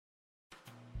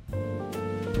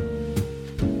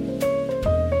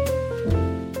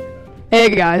Hey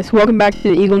guys, welcome back to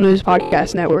the Eagle News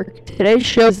Podcast Network. Today's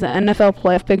show is the NFL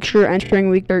playoff picture entering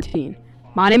Week 13.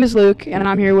 My name is Luke, and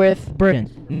I'm here with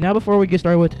Brayden. Now before we get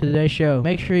started with today's show,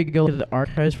 make sure you go to the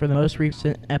archives for the most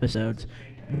recent episodes.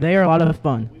 They are a lot of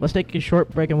fun. Let's take a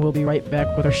short break and we'll be right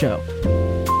back with our show.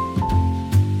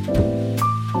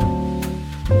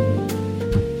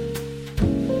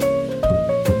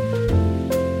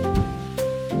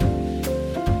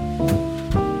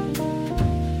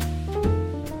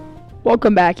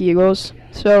 Welcome back, Eagles.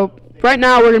 So, right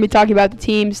now we're going to be talking about the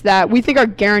teams that we think are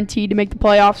guaranteed to make the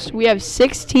playoffs. We have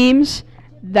 6 teams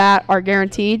that are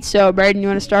guaranteed. So, Brayden, you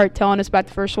want to start telling us about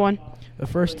the first one? The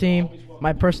first team,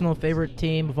 my personal favorite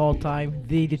team of all time,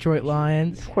 the Detroit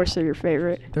Lions. Of course, they're your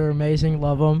favorite. They're amazing,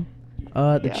 love them.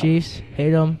 The Chiefs,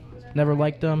 hate them, never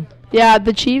liked them. Yeah,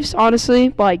 the Chiefs,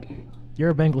 honestly, You're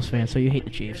a Bengals fan, so you hate the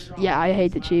Chiefs. Yeah, I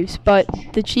hate the Chiefs. But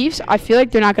the Chiefs, I feel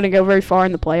like they're not going to go very far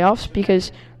in the playoffs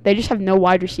because they just have no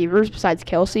wide receivers besides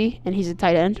Kelsey, and he's a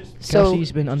tight end. So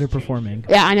Kelsey's been underperforming.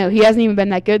 Yeah, I know. He hasn't even been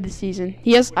that good this season.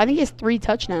 I think he has 3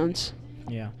 touchdowns.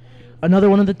 Yeah. Another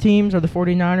one of the teams are the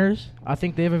 49ers. I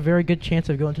think they have a very good chance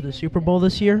of going to the Super Bowl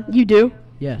this year. You do?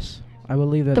 Yes. I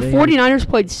believe that The 49ers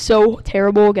played so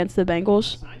terrible against the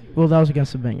Bengals. Well, that was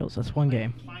against the Bengals. That's one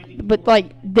game. But,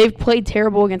 they've played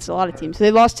terrible against a lot of teams. They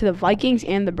lost to the Vikings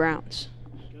and the Browns.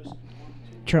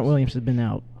 Trent Williams has been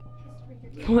out.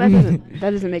 Well, that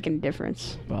doesn't make any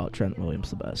difference. Well, Trent Williams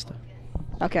the best.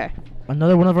 Okay.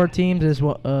 Another one of our teams is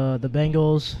the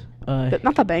Bengals.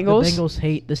 Not the Bengals. The Bengals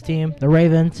hate this team. The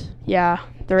Ravens. Yeah.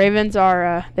 The Ravens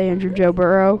are, they injured Joe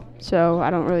Burrow, so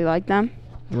I don't really like them.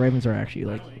 The Ravens are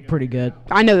actually, pretty good.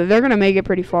 I know that they're going to make it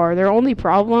pretty far. Their only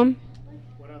problem,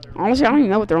 honestly, I don't even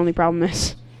know what their only problem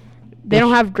is. They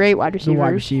don't have great wide receivers. The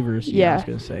wide receivers, I was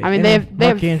going to say. I mean,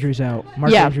 Mark Andrews out.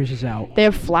 Mark Andrews is out. They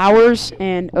have Flowers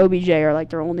and OBJ are,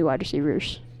 their only wide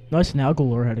receivers. Nice, and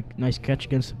Aguilar had a nice catch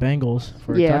against the Bengals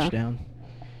for a touchdown.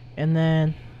 And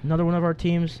then another one of our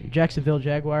teams, Jacksonville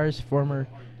Jaguars, former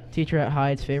teacher at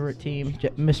Hyde's favorite team,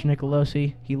 Mr.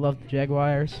 Nicolosi. He loved the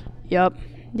Jaguars. Yep.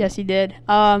 Yes, he did.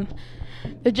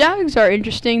 The Jags are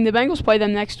interesting. The Bengals play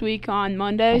them next week on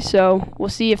Monday, so we'll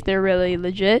see if they're really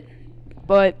legit.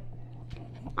 But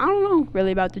I don't know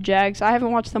really about the Jags. I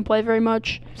haven't watched them play very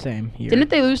much. Same here. Didn't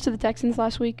they lose to the Texans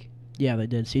last week? Yeah, they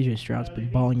did. C.J. Stroud's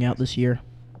been balling out this year.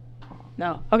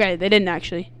 No. Okay, they didn't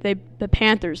actually. The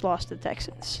Panthers lost to the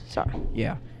Texans. Sorry.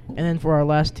 Yeah. And then for our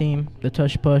last team, the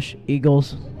Tush Push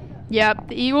Eagles. Yeah,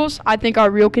 the Eagles, I think, are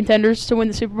real contenders to win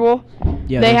the Super Bowl.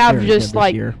 Yeah, they have very just good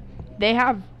this year.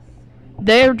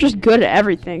 They're just good at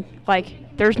everything.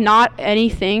 There's not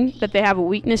anything that they have a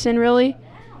weakness in really,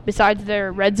 besides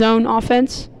their red zone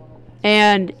offense.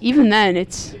 And even then,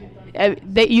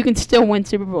 you can still win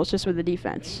Super Bowls just with the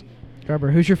defense. Garber,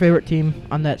 who's your favorite team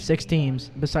on that 6 teams?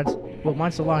 Besides, well,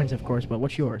 mine's the Lions, of course, but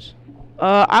what's yours?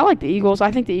 I like the Eagles.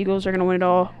 I think the Eagles are going to win it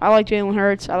all. I like Jalen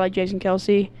Hurts. I like Jason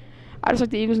Kelsey. I just like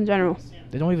the Eagles in general.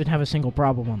 They don't even have a single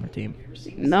problem on their team.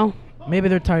 No. Maybe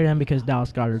they're tight end because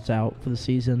Dallas Goedert's out for the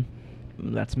season.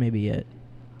 That's maybe it.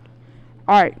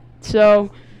 All right.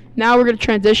 So now we're going to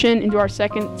transition into our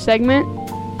second segment.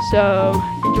 So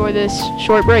enjoy this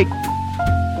short break.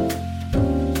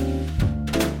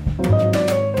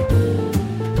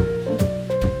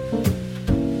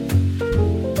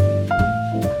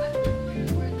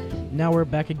 Now we're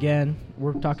back again.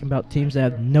 We're talking about teams that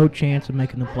have no chance of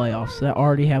making the playoffs, that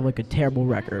already have a terrible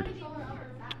record.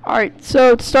 All right,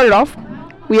 so to start it off,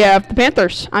 we have the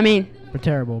Panthers. They're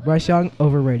terrible. Bryce Young,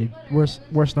 overrated.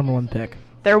 Worst number 1 pick.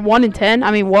 They're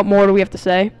 1-10. What more do we have to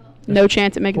say? No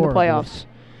chance at making the playoffs.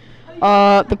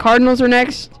 The Cardinals are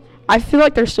next. I feel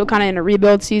like they're still kind of in a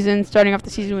rebuild season, starting off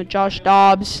the season with Josh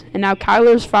Dobbs, and now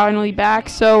Kyler's finally back.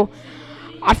 So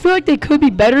I feel like they could be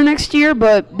better next year,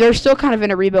 but they're still kind of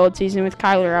in a rebuild season with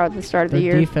Kyler out at the start of the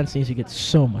year. Their defense needs to get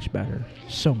so much better.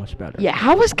 So much better. Yeah,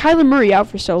 how was Kyler Murray out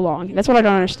for so long? That's what I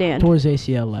don't understand. Tore his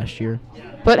ACL last year.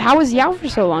 But how was he out for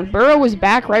so long? Burrow was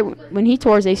back right when he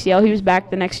tore his ACL. He was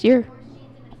back the next year.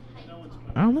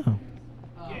 I don't know.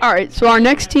 All right, so our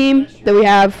next team that we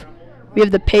have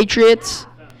the Patriots.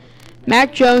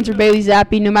 Mac Jones or Bailey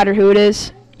Zappi, no matter who it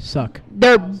is. Suck.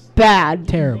 They're bad.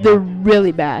 Terrible. They're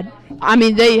really bad.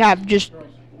 They have just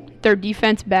their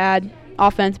defense bad,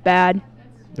 offense bad.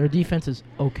 Their defense is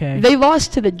okay. They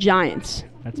lost to the Giants.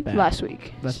 That's bad. Last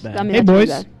week. That's bad. Hey, that's boys.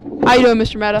 bad. How you doing,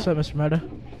 Mr. Meta? What's up, Mr. Meta?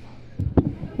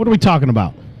 What are we talking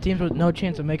about? Teams with no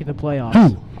chance of making the playoffs.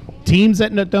 Who? Teams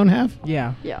that don't have?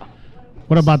 Yeah. Yeah.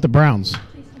 What about the Browns?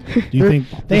 Do you think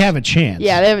they have a chance?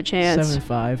 Yeah, they have a chance.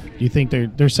 7-5. Do you think they're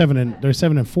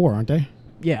 7-4, aren't they?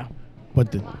 Yeah.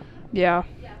 But Yeah.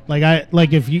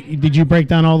 If did you break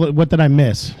down what did I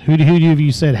miss? Who have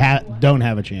you said don't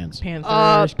have a chance?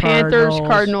 Panthers,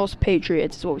 Cardinals,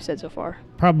 Patriots is what we said so far.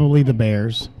 Probably the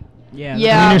Bears. Yeah. I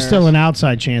mean, there's still an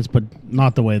outside chance, but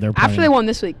not the way they're playing. After they won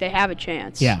this week, they have a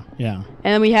chance. Yeah. And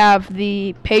then we have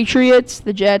the Patriots,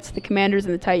 the Jets, the Commanders,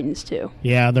 and the Titans too.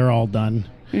 Yeah, they're all done.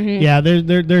 Mm-hmm. Yeah,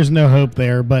 there's no hope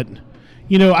there, but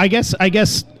I guess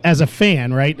as a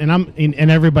fan, right?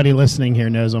 And everybody listening here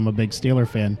knows I'm a big Steeler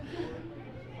fan.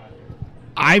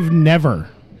 I've never.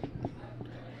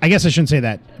 I guess I shouldn't say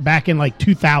that. Back in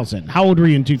 2000. How old were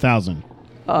you in 2000?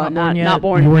 Not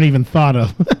born. You weren't even thought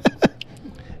of.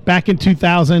 Back in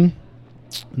 2000,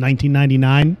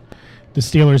 1999, the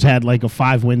Steelers had a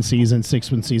 5-win season,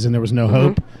 6-win season. There was no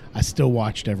hope. I still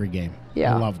watched every game.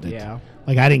 Yeah. I loved it. Yeah.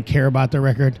 I didn't care about their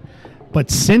record. But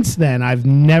since then, I've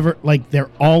never, they're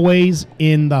always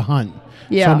in the hunt.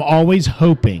 Yeah. So I'm always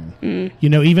hoping.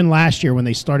 Even last year when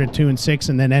they started 2-6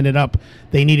 and then ended up,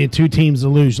 they needed 2 teams to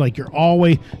lose. You're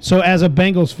always, so as a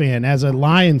Bengals fan, as a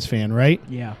Lions fan, right?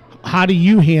 Yeah. How do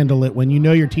you handle it when you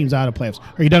know your team's out of playoffs?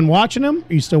 Are you done watching them?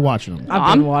 Or are you still watching them?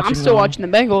 I'm still watching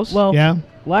the Bengals. Well, yeah.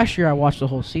 Last year I watched the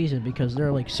whole season because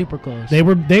they're super close. They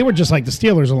were just like the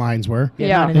Steelers' the Lions were.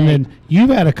 Yeah. And then you've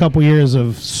had a couple years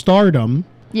of stardom.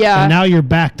 Yeah. And now you're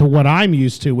back to what I'm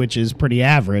used to, which is pretty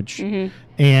average. Mm-hmm.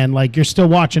 And you're still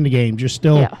watching the games. You're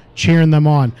still cheering them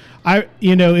on.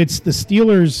 It's the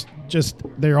Steelers.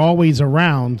 They're always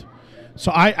around.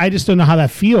 So I just don't know how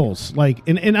that feels.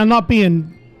 And I'm not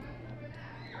being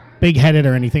big-headed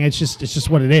or anything. It's just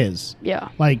what it is. Yeah.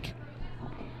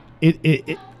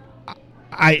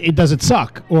 Does it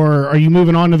suck? Or are you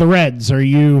moving on to the Reds? Are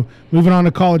you moving on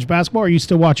to college basketball? Or are you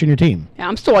still watching your team? Yeah,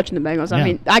 I'm still watching the Bengals. I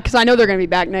mean, because I know they're going to be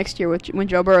back next year when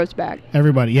Joe Burrow's back.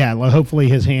 Everybody, yeah. Well, hopefully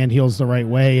his hand heals the right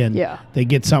way, and they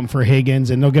get something for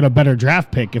Higgins, and they'll get a better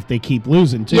draft pick if they keep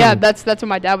losing too. Yeah, that's what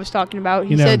my dad was talking about.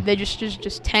 He said they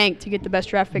just tank to get the best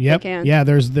draft pick they can. Yeah,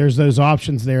 there's those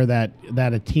options there that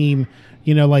a team,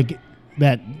 that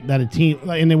a team,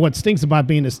 and then what stinks about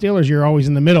being the Steelers, you're always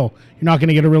in the middle. You're not going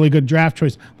to get a really good draft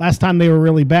choice. Last time they were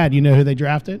really bad, you know who they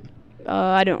drafted?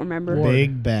 I don't remember.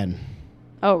 Big Ben.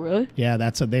 Oh, really? Yeah,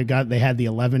 they had the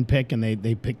 11 pick, and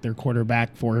they picked their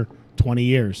quarterback for 20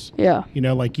 years. Yeah.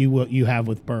 You have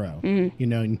with Burrow.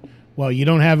 Mm-hmm. Well, you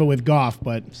don't have it with Goff,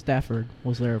 but Stafford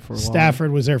was there for a while.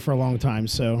 Stafford was there for a long time.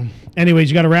 So, anyways,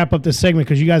 you got to wrap up this segment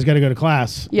because you guys got to go to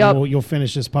class. Yep. You'll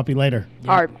finish this puppy later. Yep.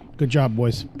 All right. Good job,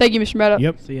 boys. Thank you, Mr. Meta.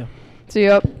 Yep. See ya.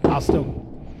 I'll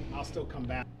still come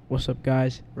back. What's up,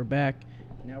 guys? We're back.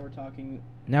 Now we're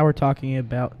talking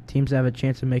about teams that have a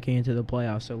chance of making it into the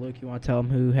playoffs. So, Luke, you want to tell them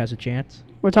who has a chance?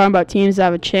 We're talking about teams that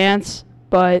have a chance,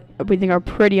 but we think are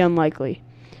pretty unlikely.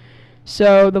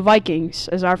 So, the Vikings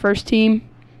is our first team.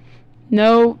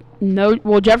 No.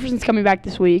 Well, Jefferson's coming back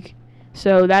this week,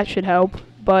 so that should help.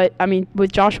 But,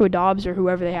 with Joshua Dobbs or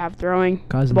whoever they have throwing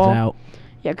Cousins the ball. Out.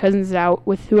 Yeah, Cousins is out.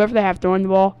 With whoever they have throwing the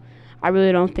ball, I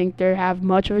really don't think they have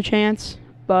much of a chance.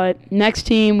 But next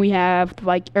team we have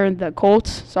the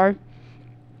Colts. Sorry.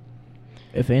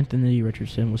 If Anthony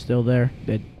Richardson was still there,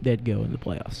 they'd go in the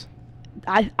playoffs.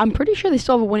 I'm pretty sure they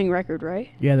still have a winning record,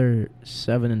 right? Yeah, they're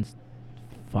 7-5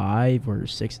 or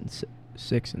 6-6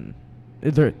 and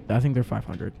I think they're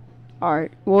 500. All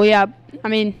right. Well, yeah.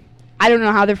 I don't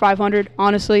know how they're 500.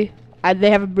 Honestly, they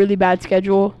have a really bad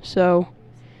schedule, so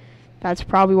that's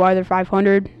probably why they're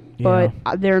 500. Yeah.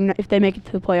 But if they make it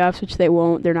to the playoffs, which they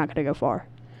won't, they're not going to go far.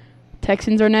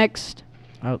 Texans are next.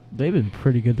 They've been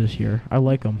pretty good this year. I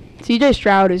like them. C.J.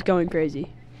 Stroud is going crazy.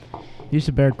 He's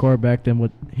a better quarterback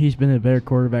he's been a better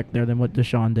quarterback there than what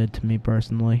Deshaun did to me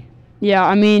personally.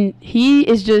 Yeah,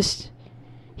 he's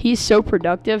so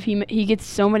productive. He gets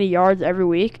so many yards every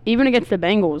week, even against the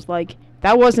Bengals.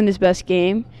 That wasn't his best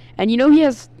game. And he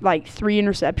has 3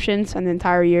 interceptions in the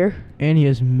entire year. And he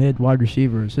has mid-wide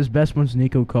receivers. His best one's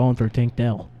Nico Collins or Tank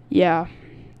Dell. Yeah.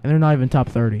 And they're not even top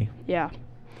 30. Yeah.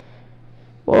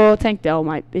 Well, Tank Dell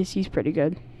he's pretty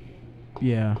good.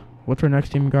 Yeah. What's our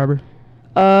next team, Garber?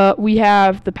 We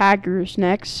have the Packers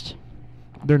next.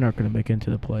 They're not going to make it into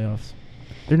the playoffs.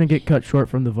 They're going to get cut short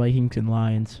from the Vikings and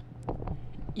Lions.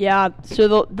 Yeah, so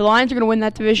the Lions are going to win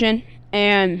that division.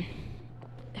 And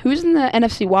who's in the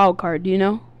NFC wild card? Do you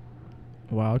know?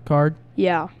 Wild card?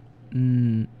 Yeah.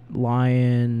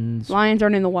 Lions. Lions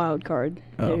aren't in the wild card.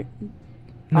 Oh.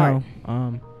 No.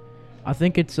 Right. I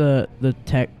think it's the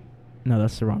Tech. No,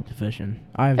 that's the wrong division.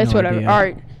 I have no idea. Whatever. All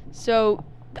right. So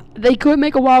they could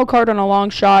make a wild card on a long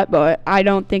shot, but I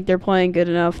don't think they're playing good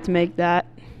enough to make that.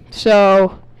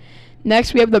 So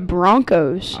next we have the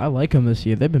Broncos. I like them this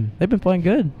year. They've been playing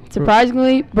good.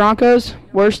 Surprisingly, Broncos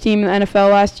worst team in the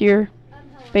NFL last year,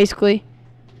 basically.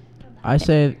 I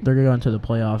say they're going to the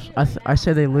playoffs. I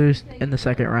say they lose in the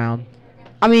second round.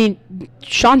 I mean,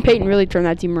 Sean Payton really turned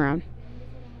that team around.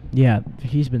 Yeah,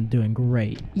 he's been doing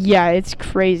great. Yeah, it's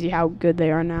crazy how good they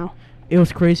are now. It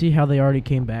was crazy how they already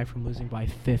came back from losing by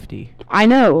 50. I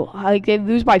know. Like, they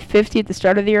lose by 50 at the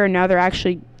start of the year, and now they're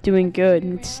actually doing good.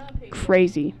 And it's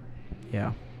crazy.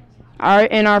 Yeah. All right,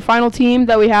 and our final team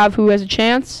that we have who has a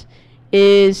chance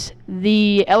is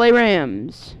the LA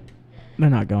Rams. They're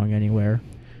not going anywhere.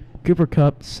 Cooper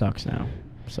Kupp sucks now.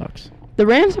 Sucks. The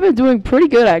Rams have been doing pretty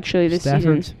good, actually, this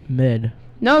Stafford's season. mid.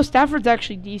 No, Stafford's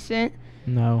actually decent.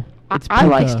 No. It's I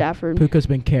like Stafford. Puka's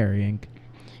been carrying.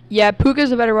 Yeah,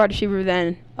 Puka's a better wide receiver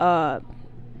than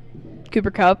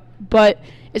Cooper Kupp, but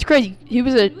it's crazy. He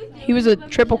was a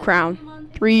Triple Crown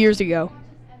 3 years ago.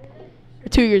 Or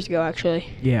 2 years ago, actually.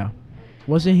 Yeah.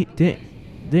 Wasn't he didn't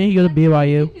he go to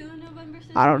BYU?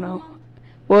 I don't know.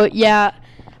 Well, yeah.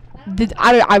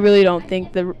 I really don't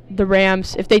think the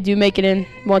Rams, if they do make it in,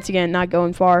 once again, not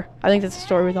going far. I think that's the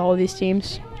story with all of these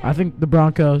teams. I think the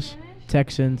Broncos,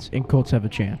 Texans, and Colts have a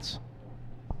chance.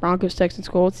 Broncos, Texans,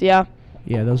 Colts, yeah.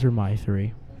 Yeah, those are my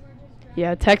three.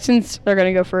 Yeah, Texans are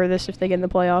going to go furthest if they get in the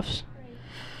playoffs.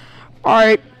 All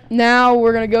right, now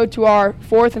we're going to go to our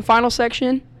fourth and final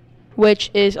section, which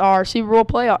is our Super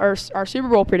Bowl our Super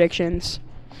Bowl predictions.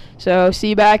 So, see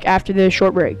you back after this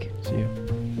short break. See you.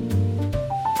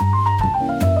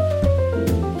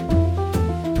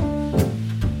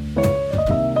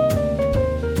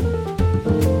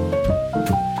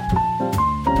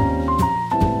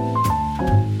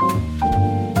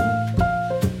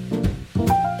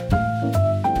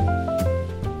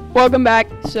 Welcome back.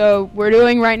 So we're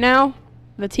doing right now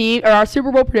our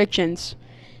Super Bowl predictions,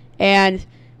 and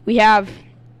we have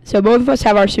both of us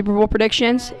have our Super Bowl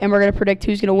predictions, and we're gonna predict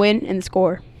who's gonna win and the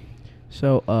score.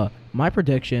 So my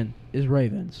prediction is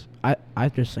Ravens. I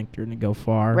just think they're gonna go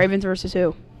far. Ravens versus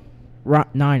who?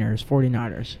 Niners,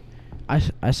 49ers.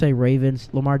 I say Ravens.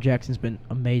 Lamar Jackson's been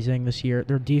amazing this year.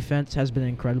 Their defense has been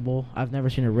incredible. I've never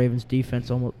seen a Ravens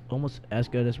defense almost as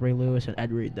good as Ray Lewis and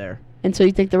Ed Reed there. And so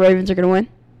you think the Ravens are gonna win?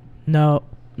 No,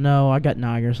 I got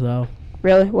Niners though.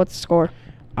 Really? What's the score?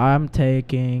 I'm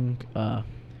taking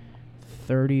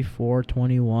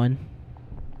 34-21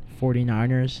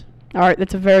 49ers. All right,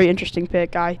 that's a very interesting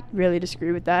pick. I really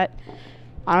disagree with that.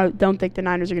 I don't think the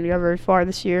Niners are going to go very far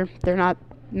this year. They're not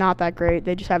that great.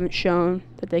 They just haven't shown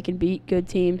that they can beat good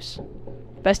teams.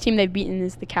 Best team they've beaten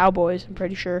is the Cowboys, I'm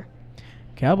pretty sure.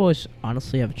 Cowboys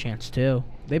honestly have a chance too.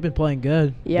 They've been playing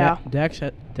good. Yeah. Dak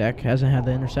hasn't had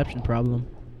the interception problem.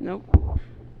 Nope.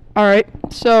 All right,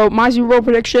 so my Super Bowl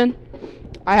prediction,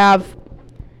 I have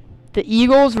the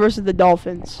Eagles versus the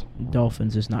Dolphins.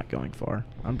 Dolphins is not going far.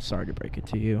 I'm sorry to break it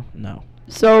to you. No.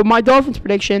 So my Dolphins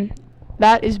prediction,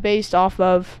 that is based off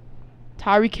of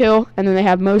Tyreek Hill, and then they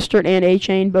have Mostert and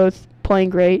A-Chain both playing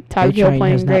great. Tyreek Hill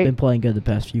playing has great. Not been playing good the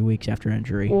past few weeks after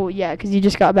injury. Well, yeah, because he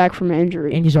just got back from an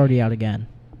injury. And he's already out again.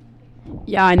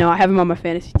 Yeah, I know. I have him on my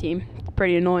fantasy team. It's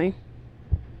pretty annoying.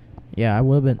 Yeah, I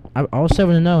would have been. I was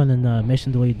 7-0, and then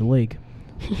Mason deleted the league.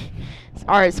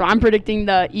 All right, so I'm predicting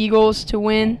the Eagles to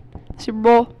win the Super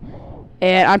Bowl,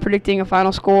 and I'm predicting a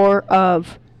final score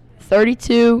of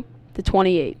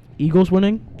 32-28. Eagles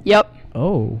winning? Yep.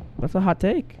 Oh, that's a hot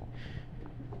take.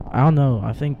 I don't know.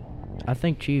 I think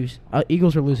Chiefs.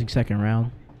 Eagles are losing second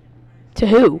round. To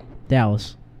who?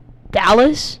 Dallas.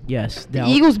 Dallas? Yes. The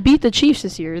Eagles beat the Chiefs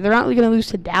this year. They're not going to lose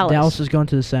to Dallas. Dallas is going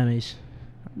to the semis.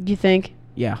 You think?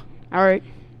 Yeah. All right.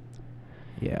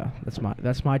 Yeah, that's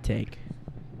my take.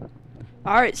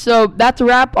 All right, so that's a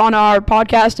wrap on our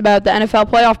podcast about the NFL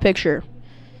playoff picture.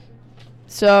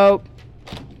 So,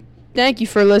 thank you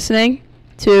for listening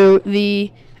to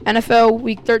the NFL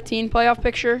Week 13 playoff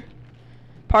picture,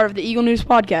 part of the Eagle News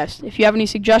podcast. If you have any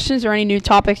suggestions or any new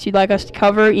topics you'd like us to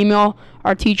cover, email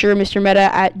our teacher, Mr.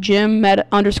 Meta, at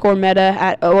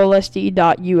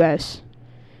jim_meta@olsd.us.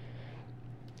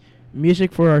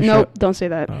 Music for our show. Nope, don't say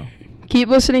that. Oh. Keep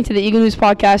listening to the Eagle News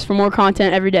podcast for more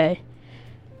content every day.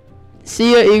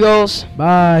 See ya, Eagles.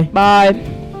 Bye.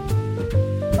 Bye.